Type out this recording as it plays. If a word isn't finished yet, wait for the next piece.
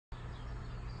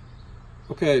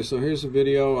Okay, so here's a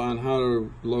video on how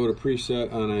to load a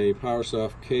preset on a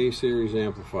Powersoft K series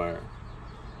amplifier.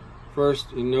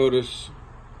 First, you notice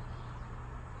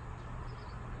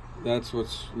that's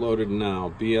what's loaded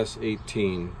now,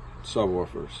 BS18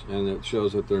 subwoofers, and it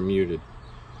shows that they're muted.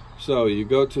 So you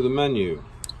go to the menu,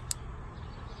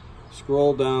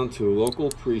 scroll down to local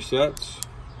presets,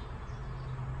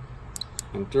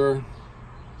 enter,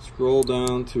 scroll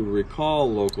down to recall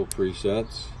local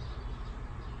presets,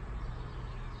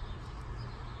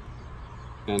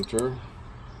 enter.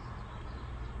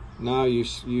 Now you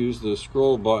use the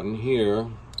scroll button here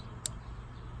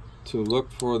to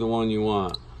look for the one you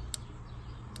want.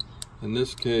 In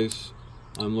this case,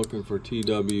 I'm looking for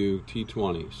TW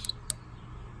T20s.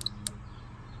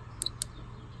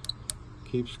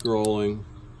 Keep scrolling.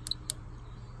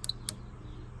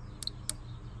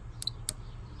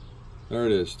 There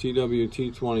it is, TW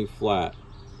T20 flat.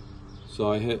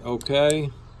 So I hit OK.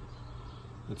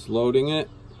 It's loading it.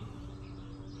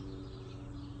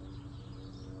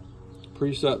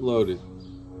 Preset loaded.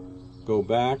 Go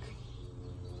back.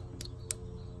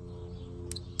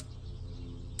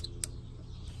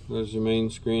 There's your main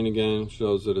screen again.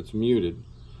 Shows that it's muted.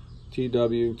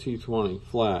 TW T20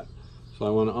 flat. So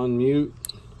I want to unmute.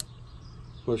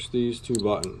 Push these two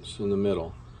buttons in the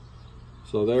middle.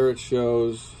 So there it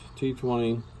shows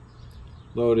T20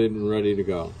 loaded and ready to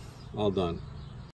go. All done.